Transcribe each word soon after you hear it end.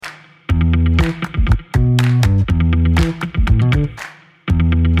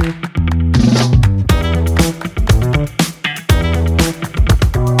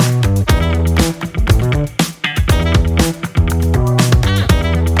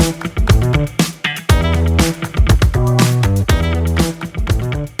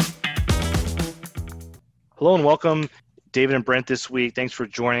Hello and welcome, David and Brent, this week. Thanks for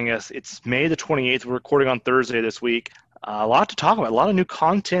joining us. It's May the 28th. We're recording on Thursday this week. A lot to talk about, a lot of new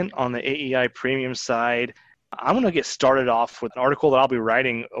content on the AEI premium side. I'm going to get started off with an article that I'll be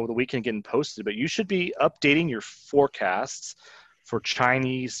writing over the weekend getting posted, but you should be updating your forecasts for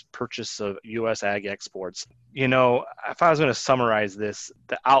Chinese purchase of U.S. ag exports. You know, if I was going to summarize this,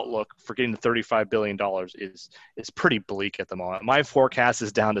 the outlook for getting to $35 billion is pretty bleak at the moment. My forecast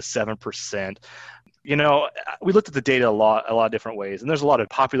is down to 7%. You know, we looked at the data a lot of different ways, and there's a lot of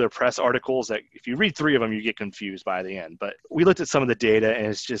popular press articles that if you read 3 of them, you get confused by the end. But we looked at some of the data, and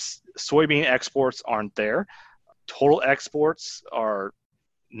it's just soybean exports aren't there. Total exports are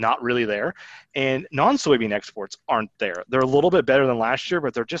not really there, and non-soybean exports aren't there. They're a little bit better than last year,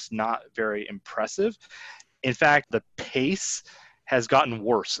 but they're just not very impressive. In fact, the pace has gotten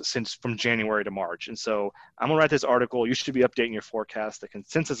worse since from January to March. And so I'm going to write this article. You should be updating your forecast. The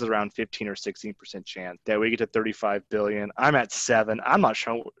consensus is around 15 or 16% chance that we get to 35 billion. I'm at 7. I'm not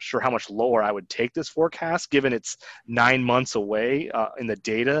sure how much lower I would take this forecast, given it's 9 months away in the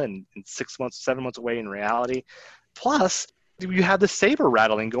data and 6 months, 7 months away in reality. Plus, you have the saber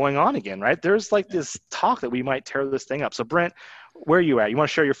rattling going on again, right? There's like this talk that we might tear this thing up. So Brent, where are you at? You want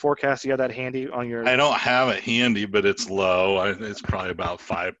to share your forecast? You have that handy on your... I don't have it handy, but it's low. It's probably about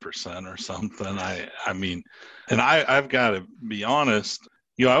 5% or something. I mean, and I've got to be honest,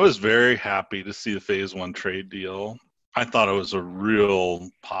 you know, I was very happy to see the phase 1 trade deal. I thought it was a real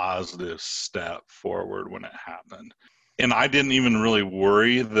positive step forward when it happened. And I didn't even really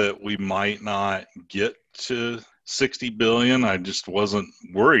worry that we might not get to 60 billion. I just wasn't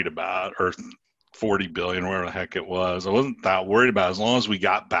worried about, or 40 billion, whatever the heck it was. I wasn't that worried about it, as long as we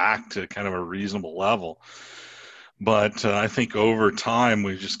got back to kind of a reasonable level. But I think over time,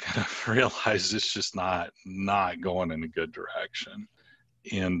 we just kind of realized it's just not going in a good direction.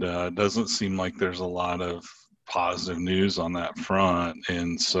 And it doesn't seem like there's a lot of positive news on that front.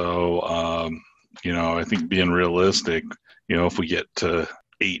 And so, you know, I think being realistic, you know, if we get to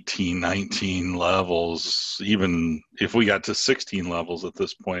 18, 19 levels, even if we got to 16 levels at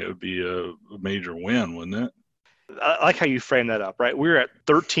this point, it would be a major win, wouldn't it? I like how you frame that up, right? We were at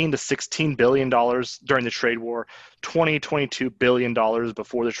 $13 to $16 billion during the trade war, $22 billion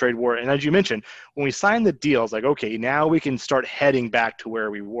before the trade war. And as you mentioned, when we signed the deal, it's like, okay, now we can start heading back to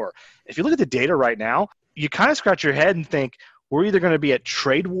where we were. If you look at the data right now, you kind of scratch your head and think, we're either going to be at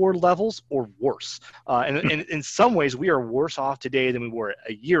trade war levels or worse. And in some ways, we are worse off today than we were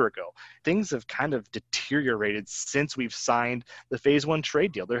a year ago. Things have kind of deteriorated since we've signed the phase 1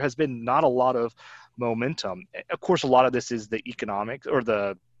 trade deal. There has been not a lot of momentum. Of course, a lot of this is the economics or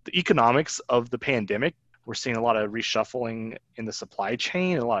the economics of the pandemic. We're seeing a lot of reshuffling in the supply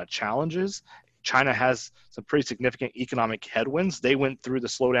chain, a lot of challenges. China has some pretty significant economic headwinds. They went through the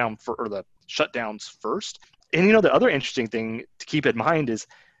slowdown or the shutdowns first. And, you know, the other interesting thing to keep in mind is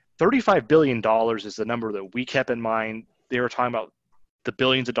 $35 billion is the number that we kept in mind. They were talking about the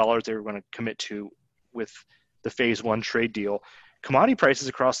billions of dollars they were going to commit to with the phase 1 trade deal. Commodity prices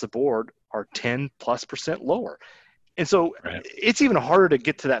across the board are 10+% lower. And so It's even harder to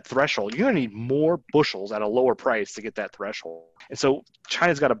get to that threshold. You're going to need more bushels at a lower price to get that threshold. And so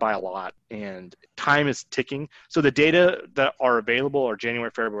China's got to buy a lot, and time is ticking. So the data that are available are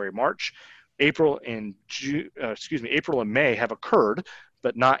January, February, March. April and May have occurred,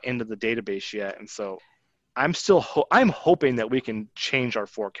 but not into the database yet. And so I'm hoping that we can change our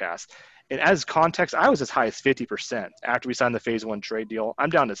forecast. And as context, I was as high as 50% after we signed the phase 1 trade deal. I'm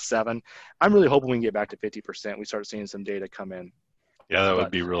down to 7. I'm really hoping we can get back to 50%. We start seeing some data come in. Yeah, that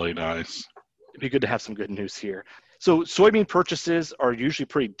would be really nice. It'd be good to have some good news here. So soybean purchases are usually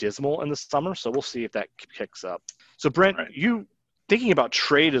pretty dismal in the summer, so we'll see if that kicks up. So Brent, you thinking about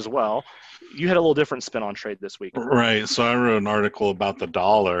trade as well, you had a little different spin on trade this week. Right. So I wrote an article about the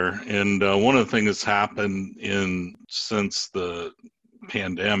dollar, and one of the things that's happened since the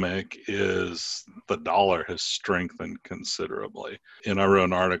pandemic is the dollar has strengthened considerably. And I wrote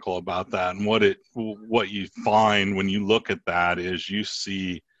an article about that. And what you find when you look at that is you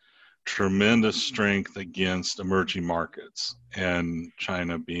see tremendous strength against emerging markets, and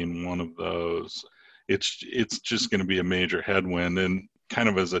China being one of those. It's just going to be a major headwind. And kind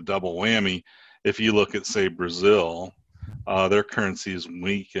of as a double whammy, if you look at, say, Brazil, their currency is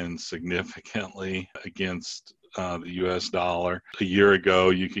weakened significantly against the US dollar. A year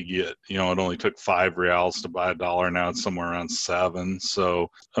ago, you could get, it only took 5 reals to buy a dollar. Now it's somewhere around 7.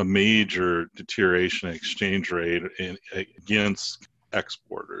 So a major deterioration in exchange rate against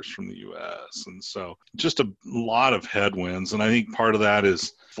exporters from the US. And so just a lot of headwinds. And I think part of that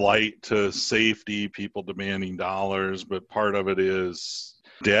is flight to safety, people demanding dollars, but part of it is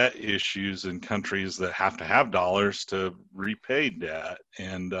debt issues in countries that have to have dollars to repay debt,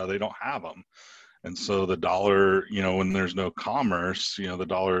 and they don't have them. And so the dollar, when there's no commerce, the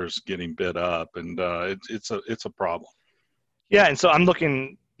dollar is getting bid up, and it's a problem. Yeah, and so I'm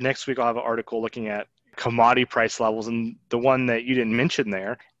looking next week. I'll have an article looking at commodity price levels, and the one that you didn't mention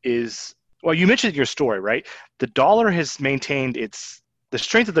there is, well, you mentioned in your story, right? The dollar has maintained the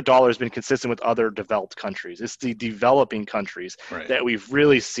strength of the dollar has been consistent with other developed countries. It's the developing countries that we've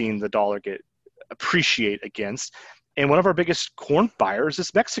really seen the dollar appreciate against. And one of our biggest corn buyers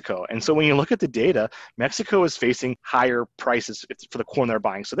is Mexico. And so when you look at the data, Mexico is facing higher prices for the corn they're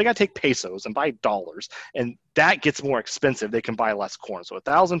buying. So they got to take pesos and buy dollars. And that gets more expensive. They can buy less corn. So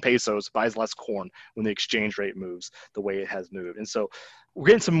 1,000 pesos buys less corn when the exchange rate moves the way it has moved. And so we're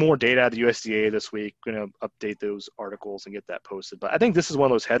getting some more data out of the USDA this week. We're going to update those articles and get that posted. But I think this is one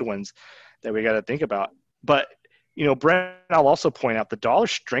of those headwinds that we got to think about. But, Brent, I'll also point out the dollar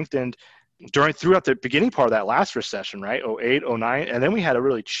strengthened throughout the beginning part of that last recession, right? 08, 09. And then we had a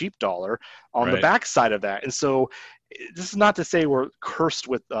really cheap dollar on the backside of that. And so this is not to say we're cursed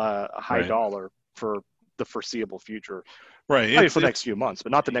with a high dollar for the foreseeable future. Right. Probably for the next few months,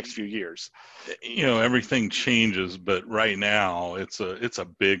 but not the next few years. Everything changes, but right now it's a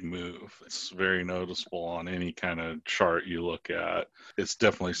big move. It's very noticeable on any kind of chart you look at. It's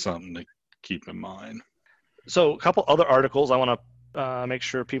definitely something to keep in mind. So a couple other articles I want to make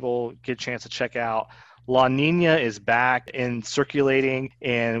sure people get a chance to check out. La Nina is back and circulating,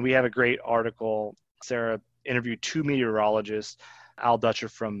 and we have a great article. Sarah interviewed 2 meteorologists, Al Dutcher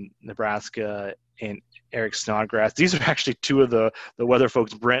from Nebraska and Eric Snodgrass. These are actually 2 of the weather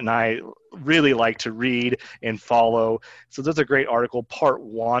folks Brent and I really like to read and follow. So there's a great article, part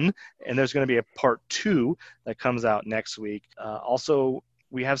 1, and there's going to be a part 2 that comes out next week. Also,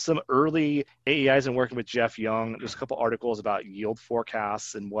 we have some early AEIs and working with Jeff Young. There's a couple articles about yield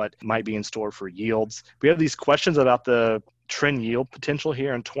forecasts and what might be in store for yields. We have these questions about the trend yield potential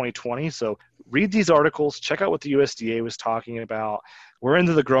here in 2020. So read these articles, check out what the USDA was talking about. We're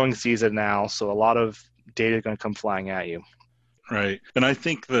into the growing season now, so a lot of data is going to come flying at you. Right. And I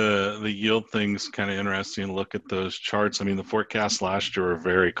think the yield thing's kind of interesting to look at those charts. I mean, the forecasts last year were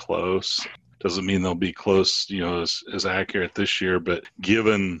very close. Doesn't mean they'll be close, as accurate this year, but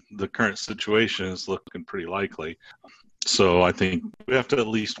given the current situation, it's looking pretty likely. So I think we have to at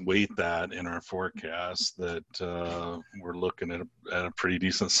least weight that in our forecast that we're looking at a pretty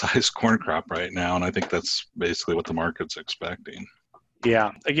decent sized corn crop right now. And I think that's basically what the market's expecting.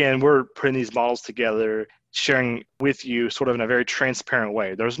 Yeah. Again, we're putting these models together, sharing with you sort of in a very transparent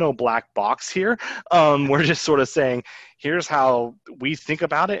way. There's no black box here. We're just sort of saying, here's how we think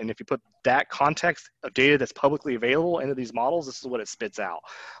about it. And if you put that context of data that's publicly available into these models, this is what it spits out.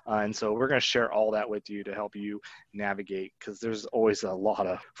 And so we're going to share all that with you to help you navigate, because there's always a lot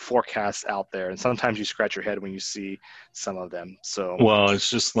of forecasts out there. And sometimes you scratch your head when you see some of them. So, well, it's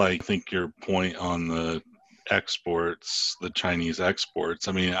just like, I think your point on the exports, the Chinese exports.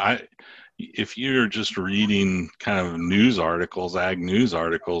 I mean, if you're just reading kind of news articles, ag news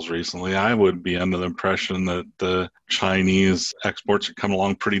articles recently, I would be under the impression that the Chinese exports are coming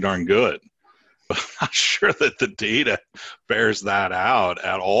along pretty darn good. But I'm not sure that the data bears that out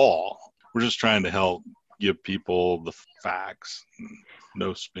at all. We're just trying to help give people the facts.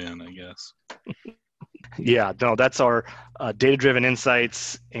 No spin, I guess. Yeah, no, that's our data-driven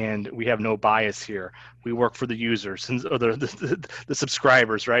insights, and we have no bias here. We work for the users and or the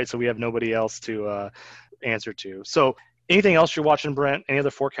subscribers, right? So we have nobody else to answer to. So anything else you're watching, Brent? Any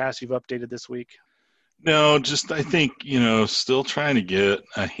other forecasts you've updated this week? No, just I think, still trying to get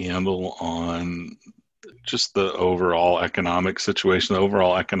a handle on just the overall economic situation, the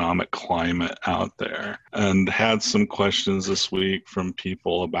overall economic climate out there. And had some questions this week from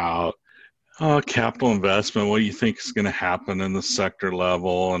people about capital investment. What do you think is going to happen in the sector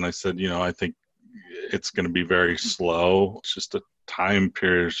level? And I said, I think it's going to be very slow. It's just a time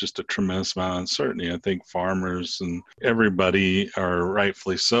period. It's just a tremendous amount of uncertainty. I think farmers and everybody are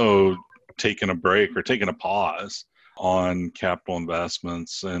rightfully so taking a break or taking a pause on capital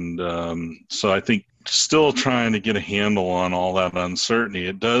investments. And so I think still trying to get a handle on all that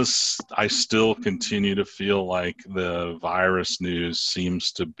uncertainty. I still continue to feel like the virus news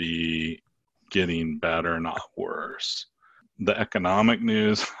seems to be getting better, not worse. The economic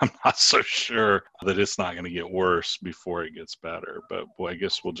news, I'm not so sure that it's not going to get worse before it gets better. But I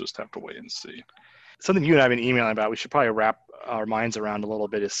guess we'll just have to wait and see. Something you and I have been emailing about, we should probably wrap our minds around a little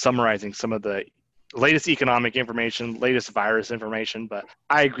bit, is summarizing some of the latest economic information, latest virus information. But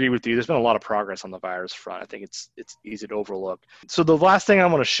I agree with you. There's been a lot of progress on the virus front. I think it's easy to overlook. So the last thing I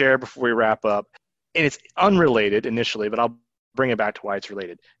want to share before we wrap up, and it's unrelated initially, but I'll bring it back to why it's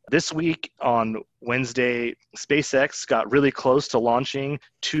related. This week on Wednesday, SpaceX got really close to launching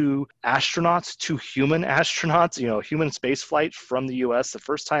two human astronauts, human space flight from the US. The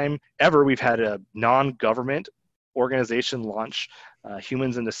first time ever we've had a non-government organization launch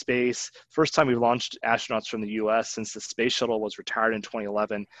humans into space. First time we've launched astronauts from the US since the space shuttle was retired in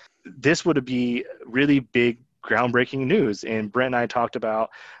 2011. This would be really big, groundbreaking news. And Brent and I talked about,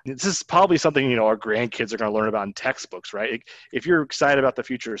 this is probably something, our grandkids are going to learn about in textbooks, right? If you're excited about the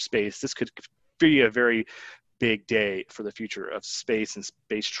future of space, this could be a very big day for the future of space and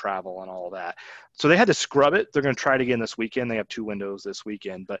space travel and all of that. So they had to scrub it. They're going to try it again this weekend. They have 2 windows this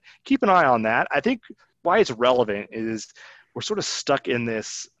weekend, but keep an eye on that. I think why it's relevant is we're sort of stuck in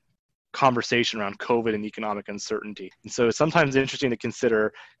this conversation around COVID and economic uncertainty. And so it's sometimes interesting to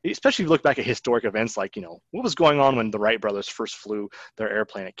consider, especially if you look back at historic events like, what was going on when the Wright brothers first flew their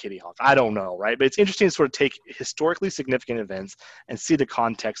airplane at Kitty Hawk? I don't know, right? But it's interesting to sort of take historically significant events and see the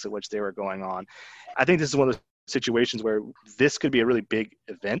context at which they were going on. I think this is one of those situations where this could be a really big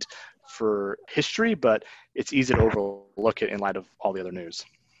event for history, but it's easy to overlook it in light of all the other news.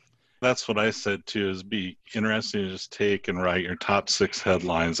 That's what I said too, is be interesting to just take and write your top 6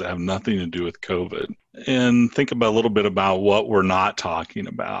 headlines that have nothing to do with COVID and think about a little bit about what we're not talking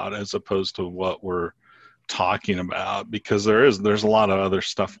about as opposed to what we're talking about, because there's a lot of other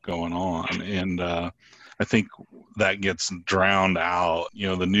stuff going on. And I think that gets drowned out.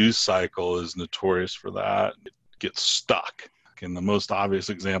 The news cycle is notorious for that. It gets stuck. And the most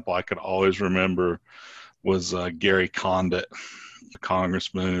obvious example I could always remember was Gary Condit, the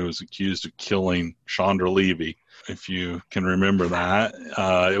congressman who was accused of killing Chandra Levy, if you can remember that.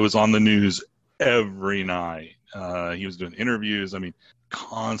 It was on the news every night. He was doing interviews,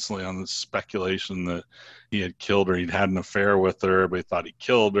 constantly on the speculation that he had killed her. He'd had an affair with her, but he thought he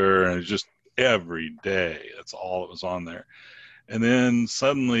killed her, and it was just every day. That's all that was on there. And then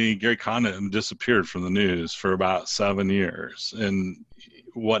suddenly Gary Condit disappeared from the news for about 7 years. And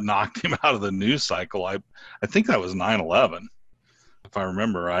what knocked him out of the news cycle, I think that was 9/11. If I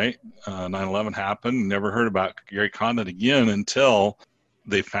remember right, 9/11 happened. Never heard about Gary Condit again until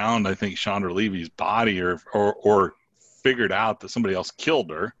they found, I think, Chandra Levy's body or figured out that somebody else killed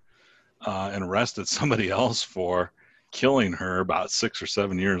her and arrested somebody else for killing her about 6 or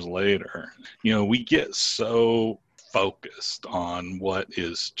 7 years later. We get so focused on what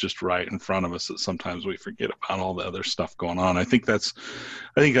is just right in front of us that sometimes we forget about all the other stuff going on. I think that's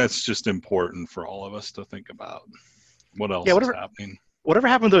just important for all of us to think about. What else is happening? Whatever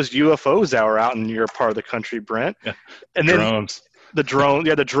happened to those UFOs that were out in your part of the country, Brent? Yeah. And then drones. The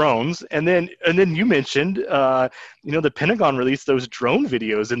drones. And then you mentioned, the Pentagon released those drone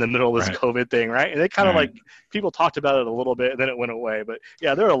videos in the middle of this COVID thing, right? And they kind of like, people talked about it a little bit and then it went away. But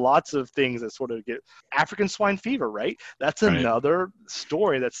yeah, there are lots of things that sort of get African swine fever, right? That's another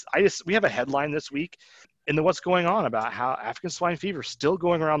story we have a headline this week in what's going on about how African swine fever is still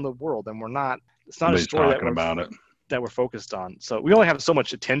going around the world. And it's not a story that we're focused on. So we only have so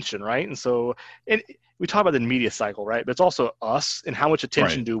much attention, right? And so, and we talk about the media cycle, right? But it's also us and how much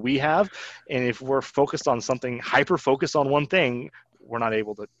attention do we have. And if we're focused on something, hyper-focused on one thing, we're not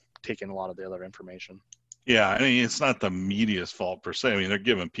able to take in a lot of the other information. Yeah, it's not the media's fault per se. They're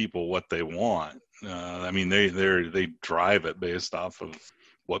giving people what they want. They drive it based off of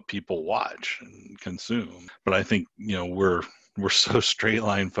what people watch and consume. But I think, we're so straight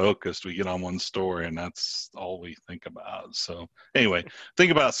line focused. We get on one story and that's all we think about. So anyway,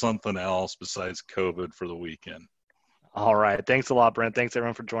 think about something else besides COVID for the weekend. All right. Thanks a lot, Brent. Thanks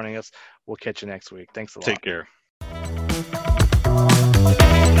everyone for joining us. We'll catch you next week. Thanks a lot. Take care.